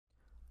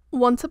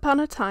Once upon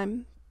a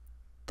time,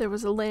 there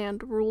was a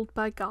land ruled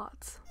by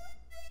gods.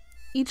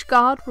 Each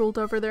god ruled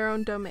over their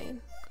own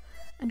domain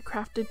and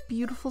crafted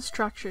beautiful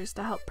structures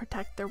to help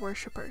protect their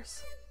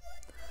worshippers.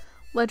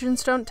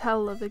 Legends don't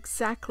tell of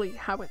exactly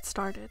how it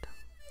started.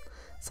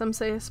 Some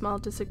say a small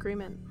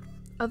disagreement.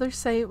 Others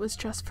say it was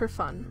just for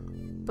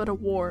fun, but a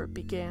war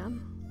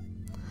began.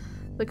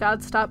 The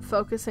gods stopped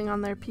focusing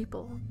on their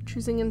people,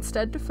 choosing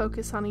instead to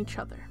focus on each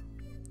other.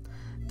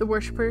 The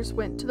worshippers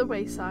went to the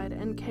wayside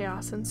and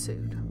chaos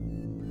ensued.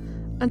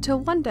 Until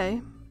one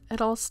day, it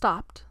all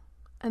stopped,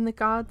 and the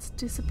gods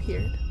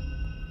disappeared.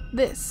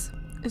 This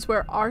is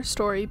where our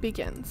story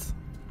begins.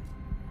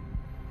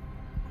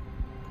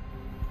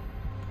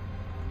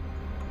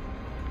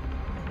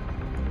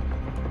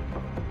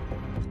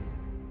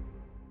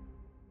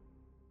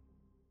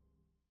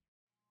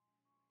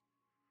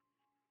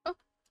 Oh.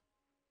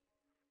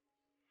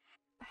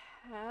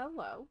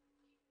 Hello.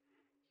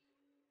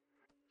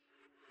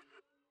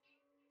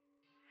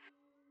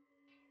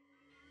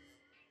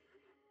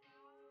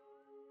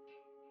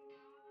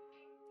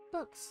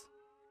 Books.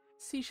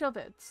 Seashell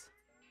vids.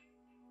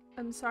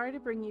 I'm sorry to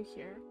bring you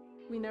here.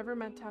 We never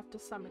meant to have to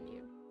summon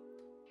you.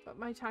 But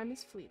my time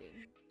is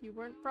fleeting. You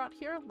weren't brought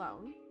here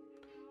alone.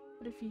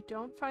 But if you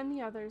don't find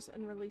the others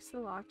and release the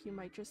lock, you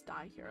might just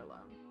die here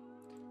alone.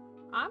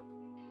 I'm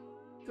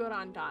good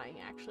on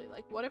dying, actually.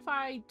 Like, what if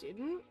I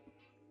didn't?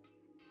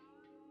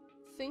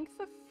 Think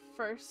the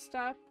first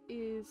step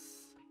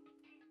is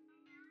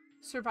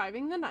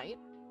surviving the night.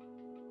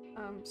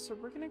 So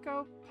we're gonna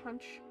go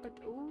punch a—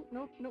 oh,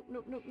 nope, nope,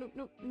 nope, nope, nope,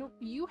 nope, nope.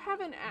 You have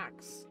an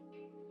axe.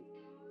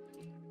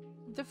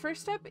 The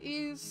first step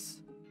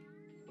is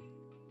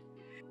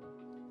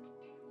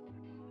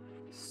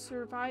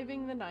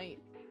surviving the night.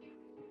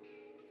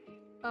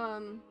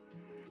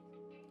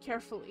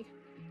 Carefully.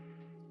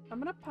 I'm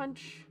gonna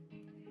punch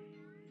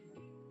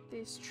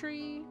this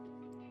tree.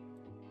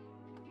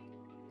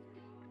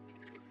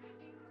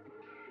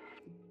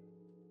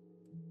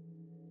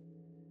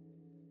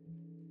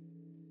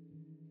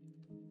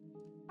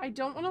 I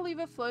don't want to leave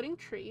a floating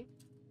tree.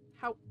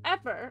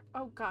 However,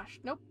 oh gosh,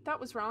 nope, that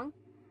was wrong.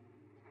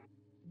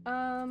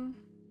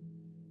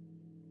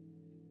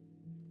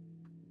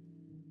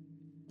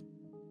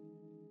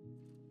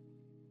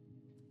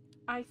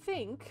 I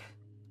think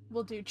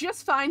we'll do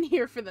just fine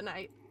here for the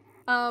night.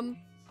 In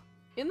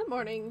the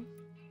morning,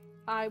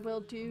 I will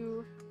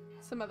do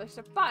some other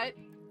stuff, but,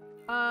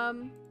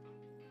 one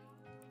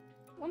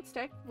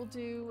stick, we'll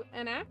do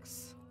an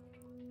axe.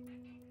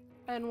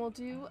 And we'll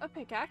do a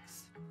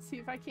pickaxe. See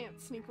if I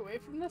can't sneak away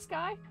from this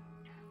guy.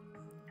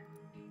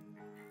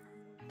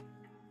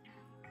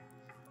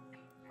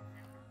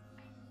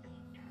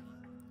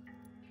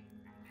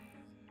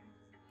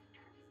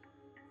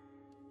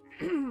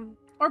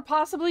 Or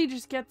possibly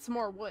just get some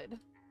more wood.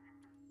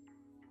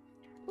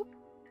 Oop.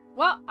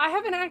 Well, I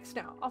have an axe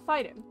now. I'll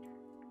fight him.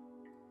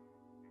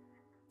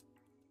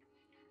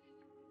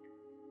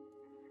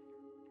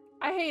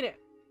 I hate it.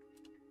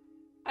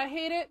 I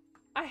hate it.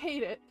 I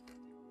hate it.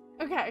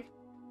 Okay.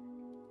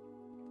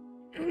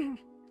 I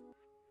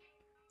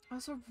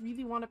also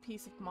really want a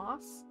piece of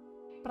moss,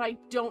 but I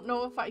don't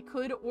know if I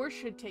could or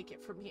should take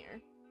it from here.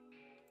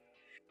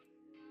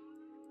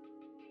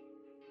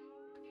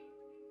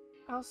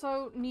 I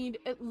also need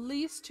at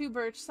least 2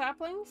 birch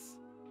saplings.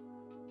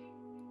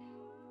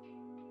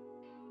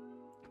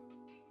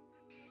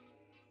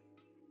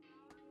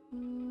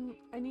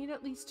 I need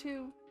at least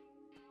 2.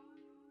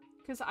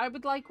 Because I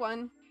would like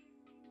one.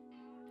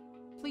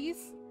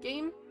 Please,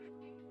 game?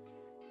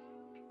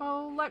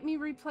 Oh, let me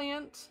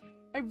replant.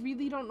 I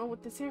really don't know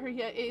what this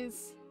area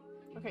is.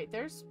 Okay,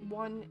 there's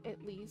 1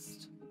 at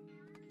least.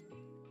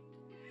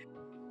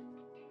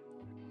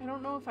 I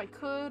don't know if I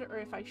could or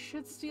if I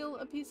should steal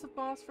a piece of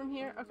moss from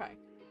here. Okay.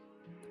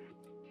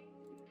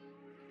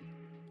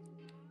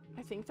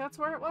 I think that's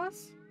where it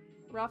was.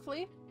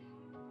 Roughly.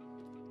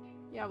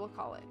 Yeah, we'll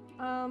call it.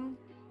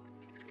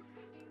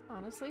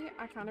 Honestly,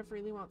 I kind of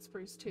really want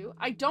spruce too.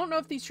 I don't know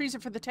if these trees are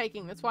for the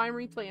taking. That's why I'm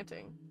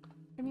replanting.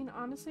 I mean,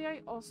 honestly, I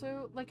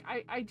also, like,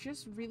 I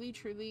just really,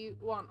 truly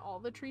want all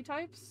the tree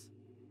types.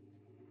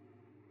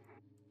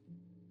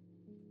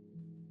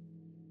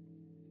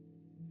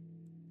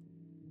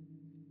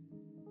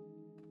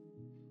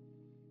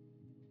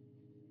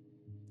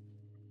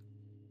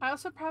 I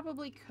also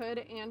probably could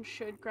and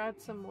should grab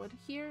some wood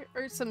here,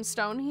 or some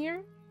stone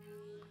here.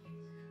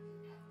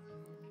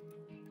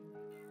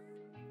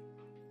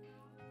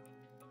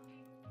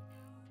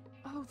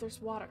 Oh,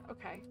 there's water.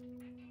 Okay.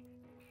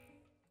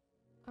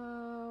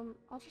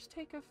 I'll just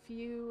take a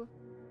few.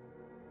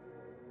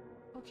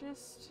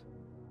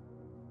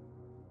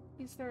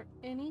 Is there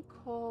any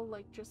coal,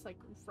 like, just, like,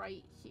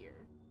 right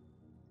here?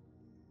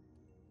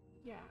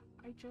 Yeah,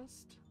 I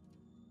just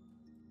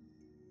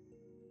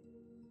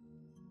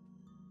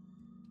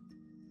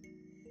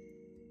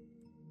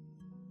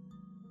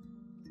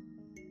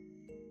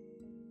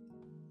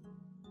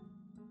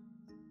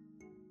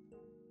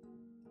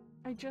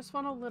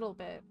want a little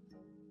bit.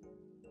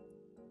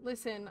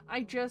 Listen,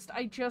 I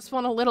just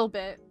want a little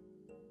bit.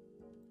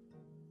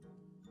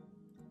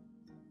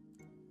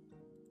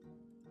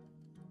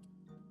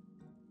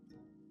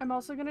 I'm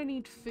also gonna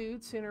need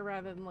food sooner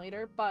rather than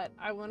later, but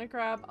I want to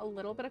grab a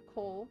little bit of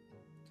coal.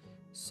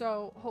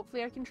 So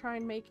hopefully I can try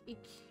and make a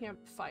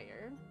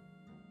campfire.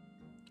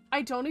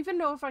 I don't even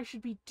know if I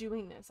should be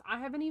doing this. I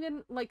haven't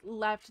even, like,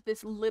 left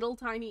this little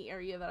tiny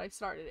area that I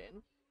started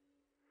in.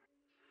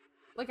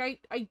 Like,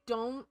 I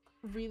don't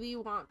really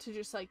want to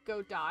just, like,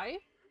 go die.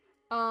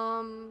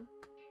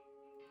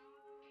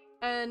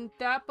 And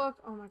that book,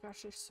 oh my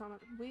gosh, there's so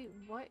much. Wait,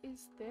 what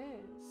is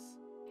this?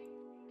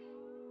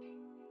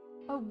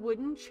 A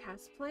wooden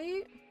chest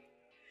plate?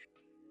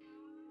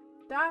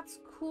 That's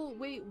cool.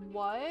 Wait,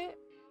 what?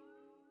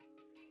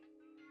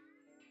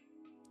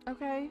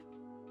 Okay.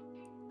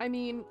 I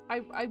mean, I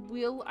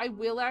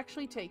will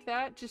actually take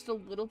that. Just a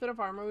little bit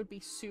of armor would be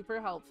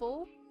super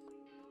helpful.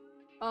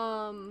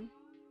 We'll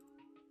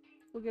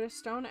get a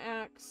stone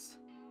axe.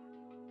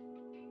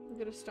 We'll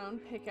get a stone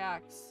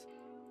pickaxe.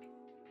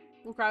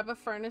 We'll grab a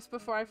furnace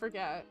before I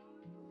forget.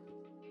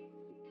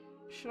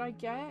 Should I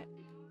get...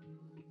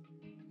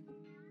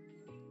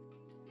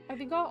 I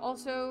think I'll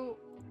also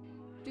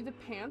do the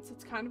pants.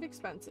 It's kind of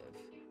expensive.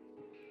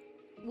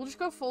 We'll just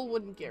go full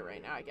wooden gear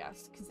right now, I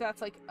guess. Because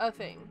that's like a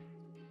thing.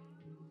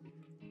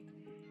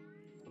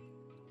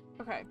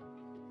 Okay.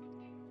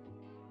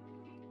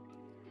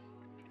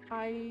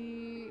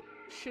 I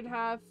should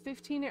have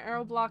 15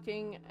 arrow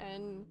blocking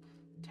and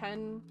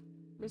 10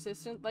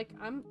 resistant. Like,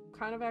 I'm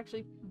kind of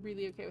actually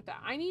really okay with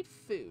that. I need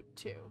food,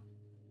 too.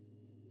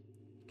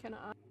 Can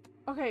I?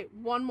 Okay,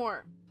 one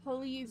more.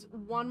 Please,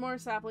 one more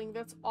sapling.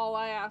 That's all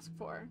I ask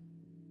for.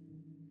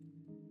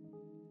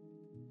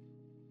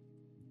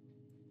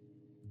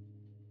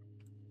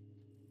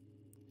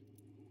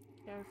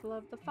 Careful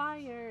of the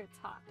fire. It's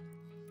hot.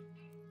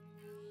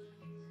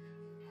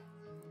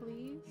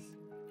 Please.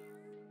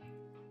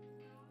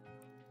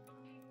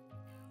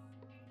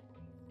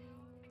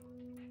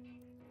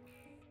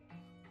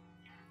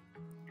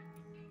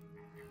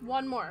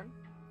 One more.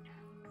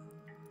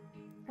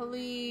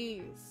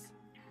 Please.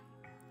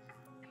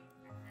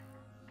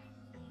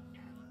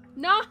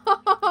 No!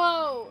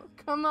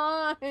 Come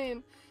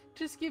on!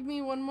 Just give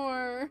me one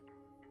more.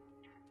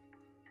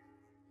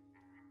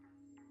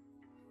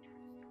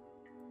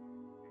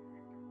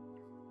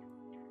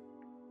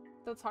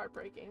 That's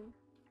heartbreaking.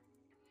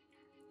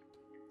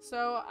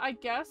 So I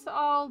guess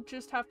I'll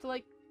just have to,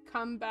 like,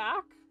 come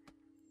back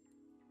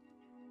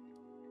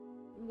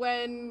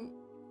when...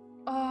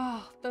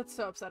 Oh, that's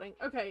so upsetting.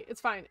 Okay,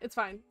 it's fine. It's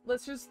fine.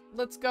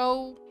 Let's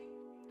go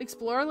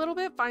explore a little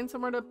bit, find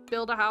somewhere to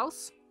build a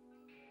house.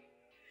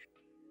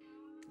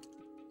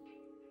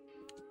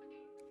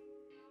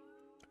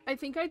 I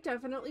think I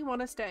definitely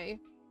want to stay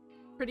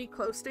pretty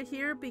close to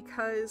here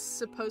because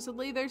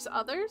supposedly there's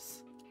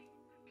others.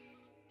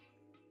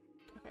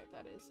 Okay,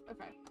 that is.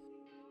 Okay.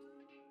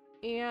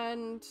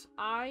 And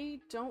I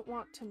don't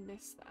want to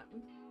miss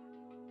them.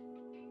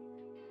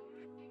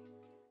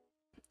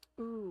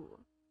 Ooh.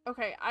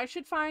 Okay, I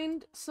should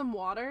find some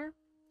water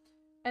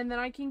and then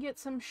I can get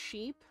some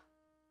sheep.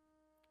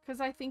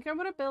 Because I think I'm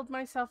going to build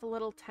myself a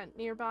little tent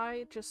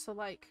nearby just so,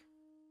 like,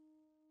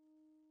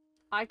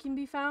 I can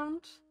be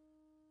found.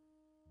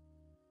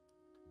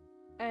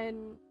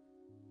 And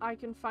I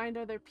can find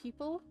other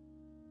people.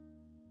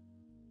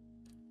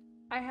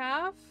 I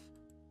have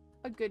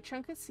a good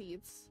chunk of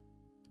seeds.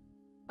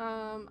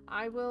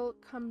 I will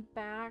come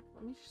back.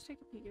 Let me just take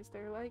a peek. Is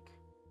there, like,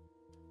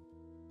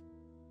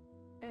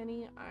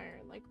 any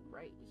iron, like,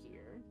 right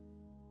here?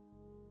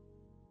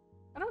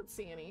 I don't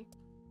see any.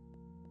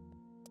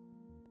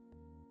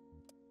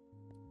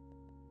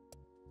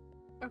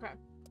 Okay.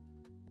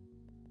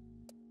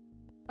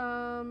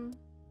 Oh,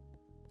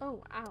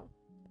 ow.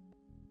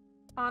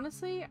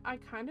 Honestly, I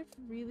kind of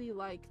really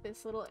like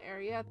this little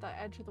area at the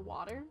edge of the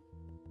water.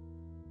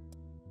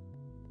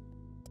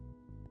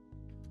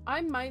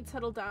 I might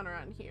settle down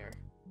around here.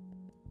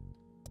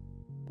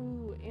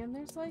 Ooh, and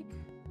there's, like,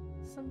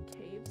 some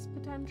caves,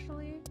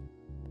 potentially.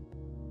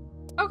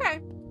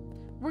 Okay.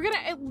 We're gonna,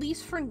 at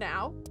least for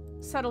now,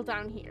 settle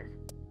down here.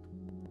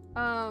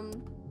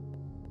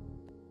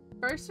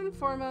 First and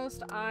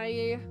foremost,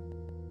 I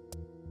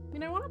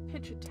mean, I want to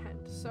pitch a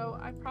tent, so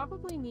I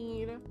probably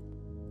need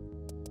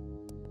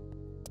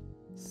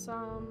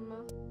some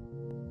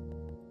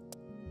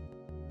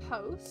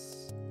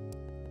posts.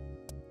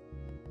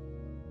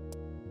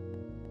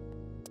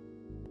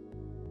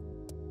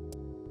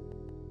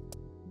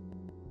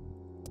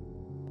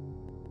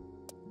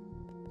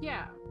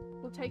 Yeah,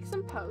 we'll take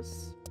some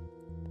posts.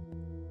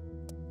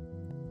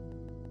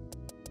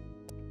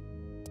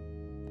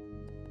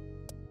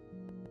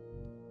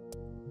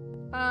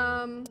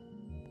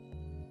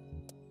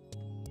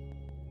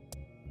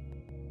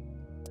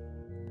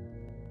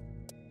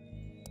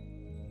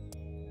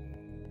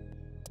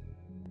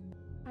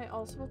 I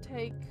also will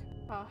take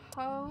a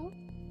hoe.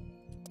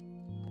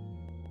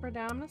 For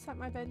now, I'm gonna set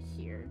my bed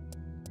here.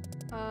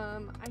 I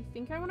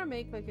think I want to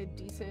make, like, a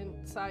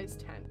decent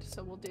sized tent,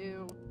 so we'll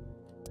do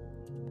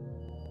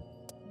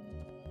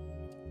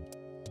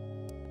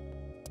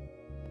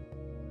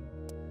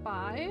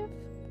 5.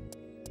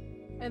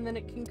 And then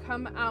it can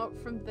come out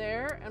from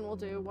there, and we'll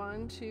do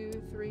 1, 2,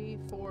 3,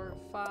 4,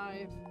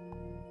 5.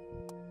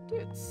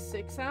 Dude,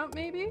 6 out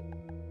maybe?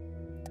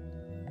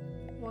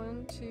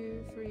 1,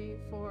 2, 3,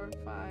 4,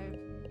 5,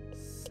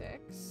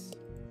 6.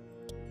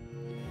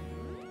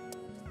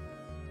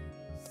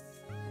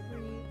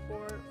 3,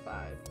 4,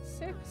 5,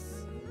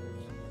 6.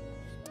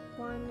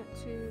 1,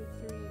 2,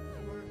 3,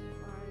 4,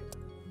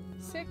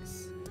 5,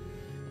 6.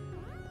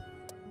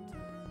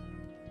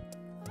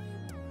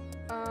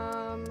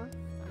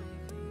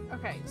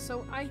 Okay,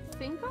 so I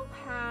think I'll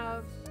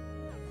have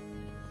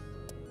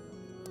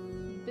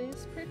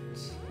this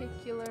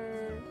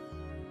particular,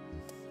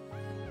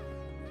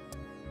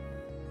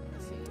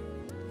 let's see,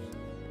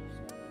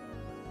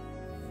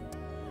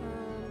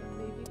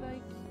 maybe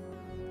like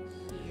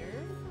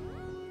here,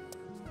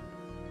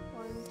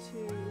 1,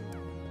 2,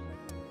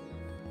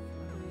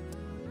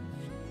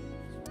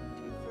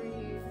 2, 3,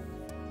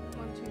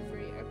 1, 2,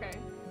 3, okay.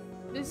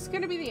 This is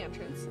gonna be the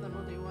entrance, so then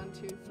we'll do 1,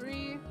 2,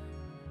 3.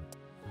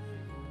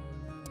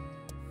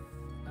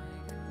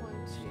 1,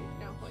 2,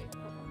 no, wait,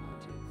 hold on,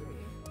 1, 2, 3.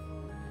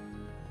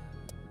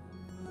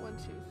 1,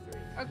 2,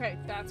 3. Okay,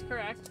 that's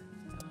correct.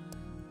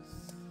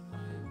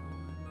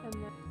 And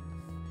then,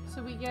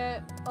 so we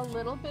get a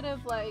little bit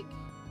of like,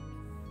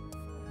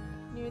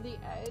 near the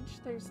edge,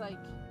 there's like,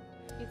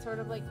 it sort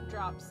of like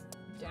drops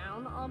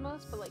down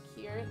almost, but like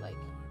here, like,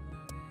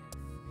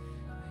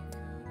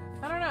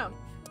 I don't know.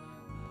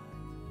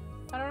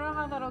 I don't know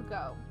how that'll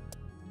go.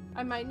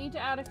 I might need to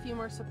add a few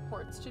more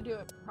supports to do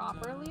it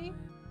properly.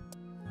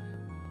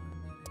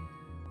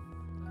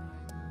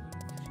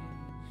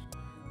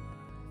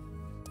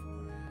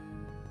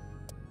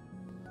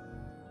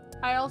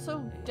 I also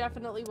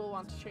definitely will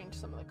want to change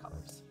some of the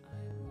colors.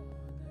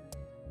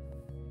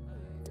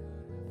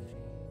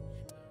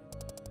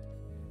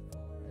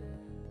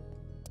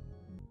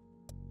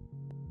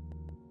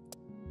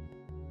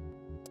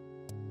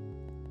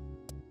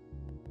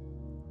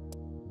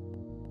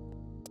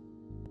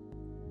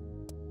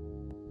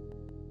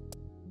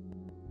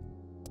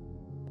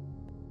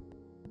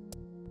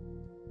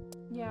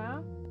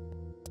 Yeah,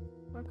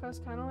 it goes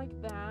kind of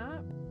like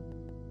that.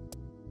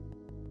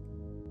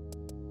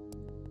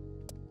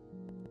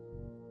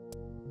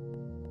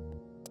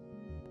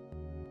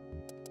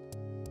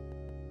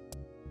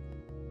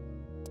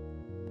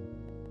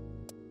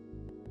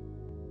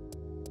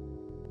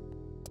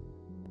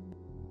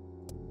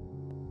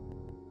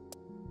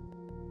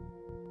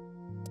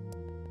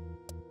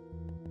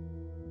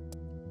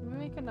 Let me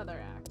make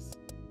another axe.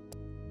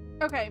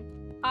 Okay.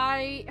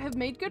 I have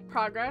made good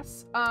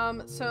progress.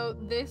 So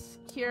this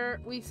here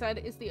we said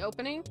is the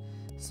opening.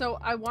 So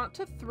I want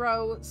to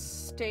throw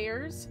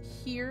stairs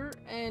here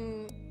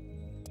and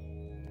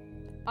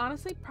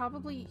honestly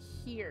probably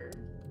here.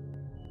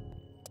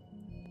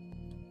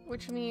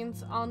 Which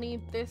means I'll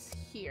need this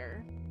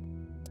here.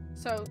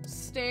 So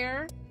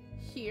stair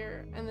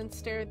here and then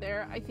stair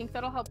there. I think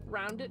that'll help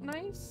round it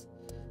nice.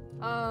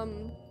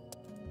 And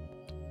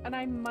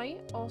I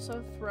might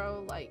also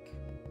throw like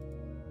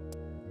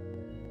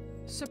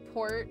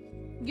support,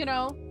 you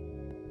know.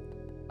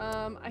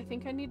 I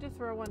think I need to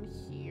throw one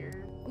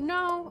here.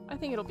 No, I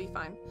think it'll be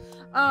fine.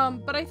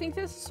 But I think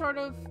this is sort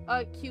of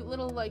a cute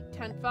little like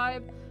tent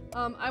vibe.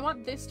 I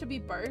want this to be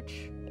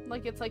birch,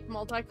 like it's like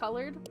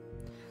multicolored.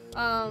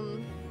 But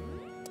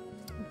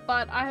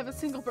I have a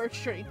single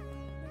birch tree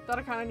that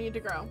I kind of need to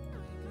grow.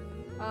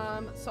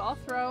 So I'll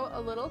throw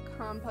a little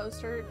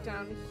composter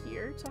down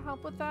here to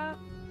help with that.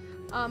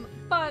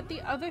 But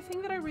the other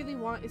thing that I really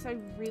want is I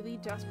really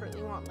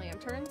desperately want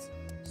lanterns.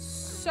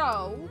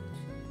 So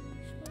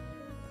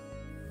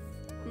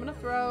I'm gonna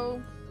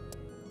throw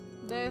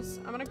this.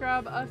 I'm gonna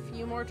grab a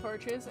few more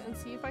torches and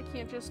see if I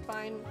can't just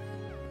find,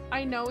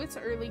 I know it's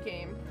early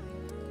game,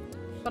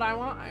 but I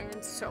want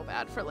iron so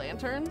bad for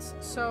lanterns.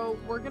 So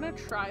we're gonna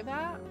try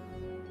that.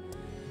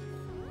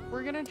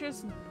 We're gonna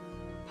just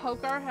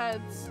poke our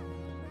heads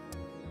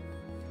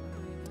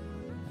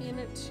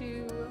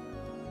into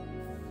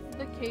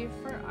the cave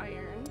for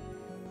iron.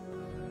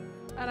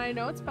 And I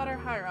know it's better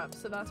higher up,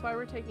 so that's why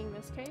we're taking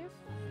this cave.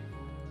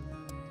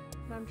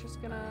 And I'm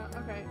just gonna,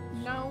 okay,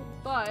 no,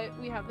 but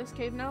we have this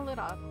cave now lit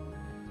up.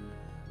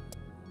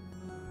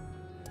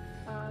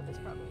 This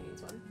probably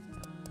needs one.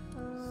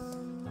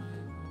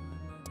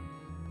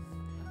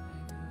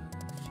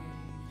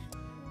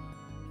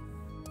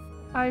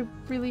 I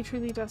really,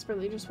 truly,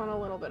 desperately just want a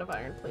little bit of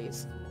iron,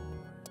 please.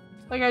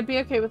 Like, I'd be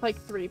okay with like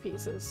 3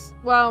 pieces.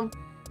 Well,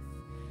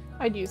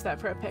 I'd use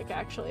that for a pick,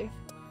 actually.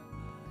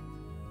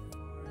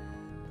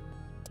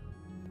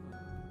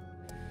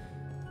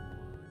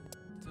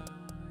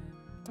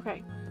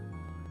 Okay.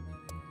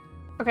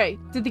 Okay,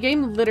 did the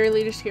game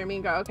literally just hear me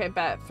and go, okay,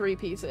 bet, 3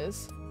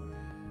 pieces.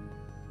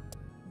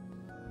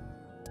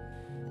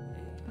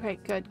 Okay,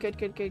 good, good,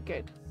 good, good,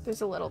 good.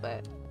 There's a little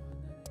bit.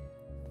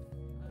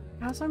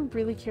 Also, I'm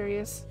really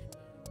curious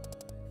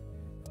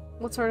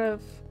what sort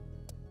of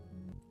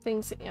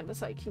things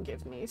andesite can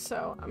give me,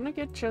 so I'm gonna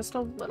get just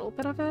a little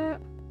bit of it.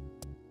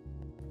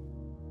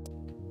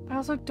 I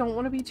also don't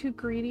want to be too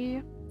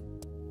greedy.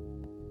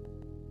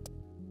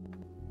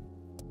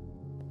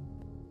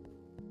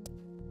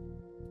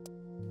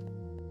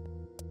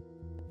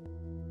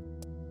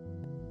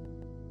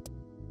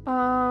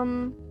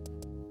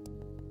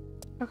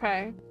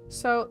 Okay.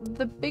 So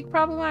the big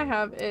problem I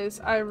have is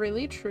I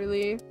really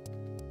truly...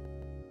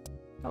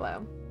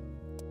 Hello.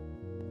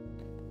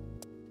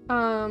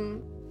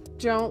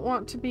 Don't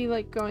want to be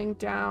like going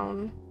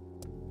down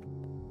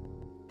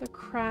the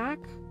crack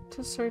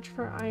to search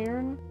for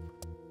iron.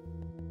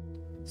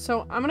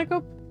 So I'm gonna go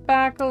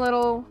back a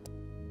little.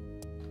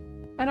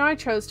 I know I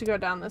chose to go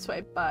down this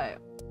way, but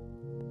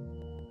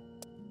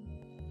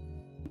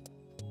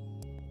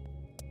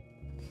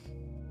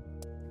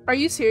are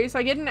you serious?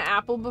 I get an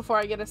apple before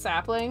I get a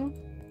sapling?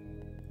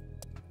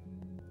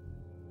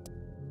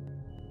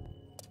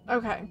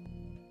 Okay.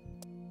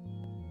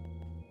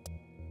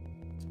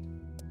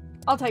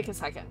 I'll take a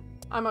second.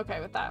 I'm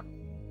okay with that.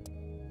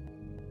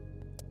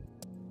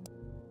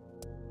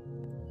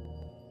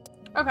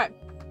 Okay.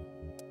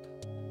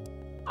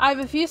 I have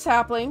a few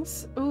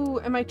saplings. Ooh,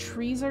 and my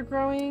trees are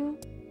growing.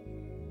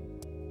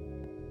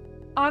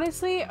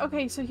 Honestly,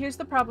 okay, so here's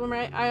the problem,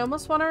 right? I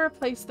almost want to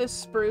replace this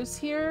spruce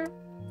here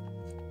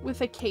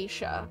with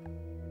acacia.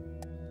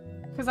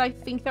 Because I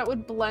think that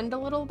would blend a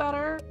little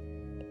better.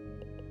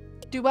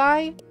 Do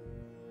I?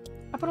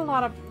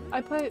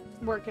 I put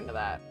work into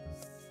that.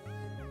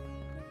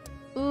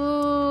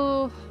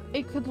 Ooh,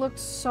 it could look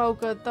so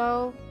good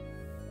though.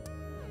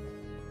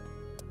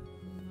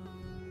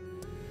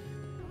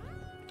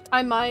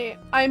 I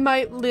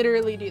might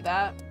literally do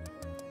that.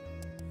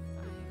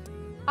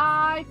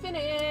 I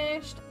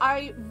finished.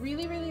 I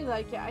really, really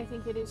like it. I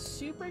think it is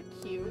super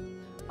cute.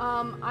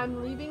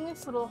 I'm leaving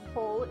this little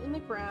hole in the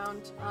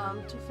ground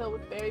to fill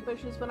with berry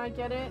bushes when I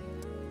get it.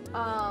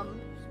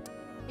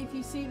 If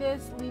you see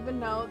this, leave a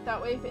note.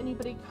 That way if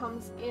anybody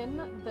comes in,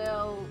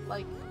 they'll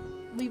like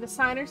leave a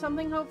sign or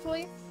something,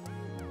 hopefully.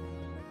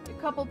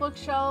 A couple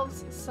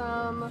bookshelves,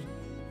 some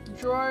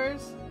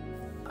drawers.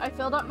 I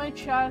filled up my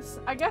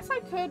chest. I guess I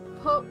could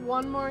put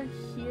one more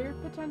here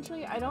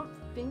potentially. I don't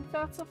think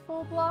that's a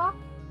full block.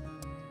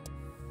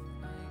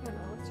 I don't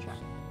know, let's check.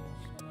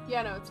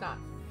 Yeah, no, it's not.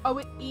 Oh,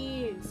 it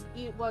is.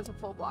 It was a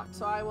full block,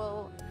 so I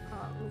will,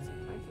 let me see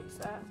if I can fix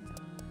that.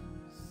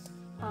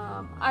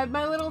 I have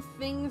my little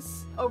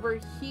things over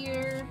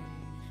here.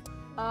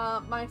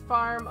 My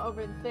farm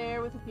over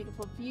there with a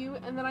beautiful view,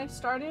 and then I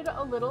started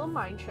a little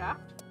mine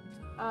shaft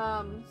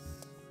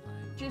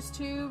just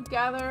to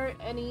gather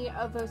any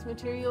of those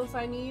materials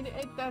I need.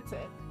 That's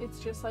it. It's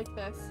just like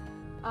this.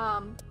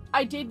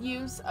 I did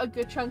use a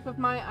good chunk of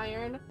my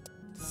iron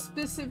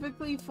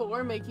specifically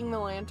for making the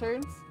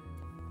lanterns.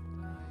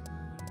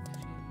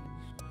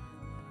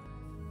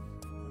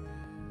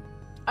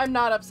 I'm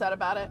not upset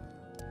about it.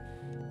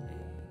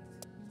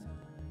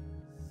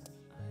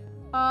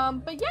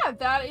 But yeah,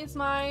 that is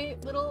my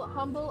little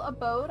humble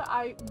abode.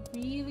 I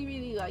really,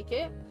 really like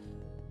it.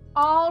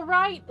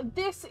 Alright,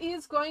 this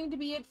is going to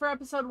be it for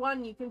episode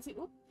 1. You can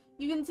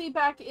see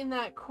back in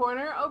that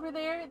corner over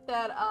there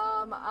that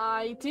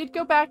I did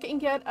go back and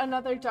get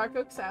another dark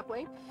oak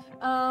sapling.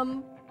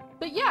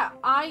 But yeah,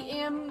 I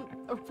am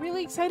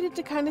really excited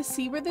to kind of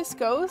see where this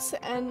goes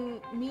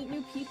and meet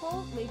new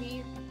people,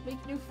 maybe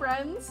make new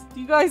friends.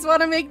 Do you guys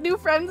want to make new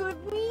friends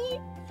with me?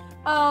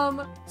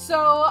 So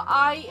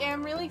I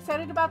am really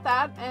excited about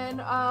that,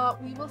 and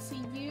we will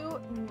see you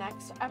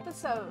next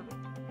episode.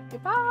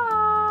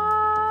 Goodbye!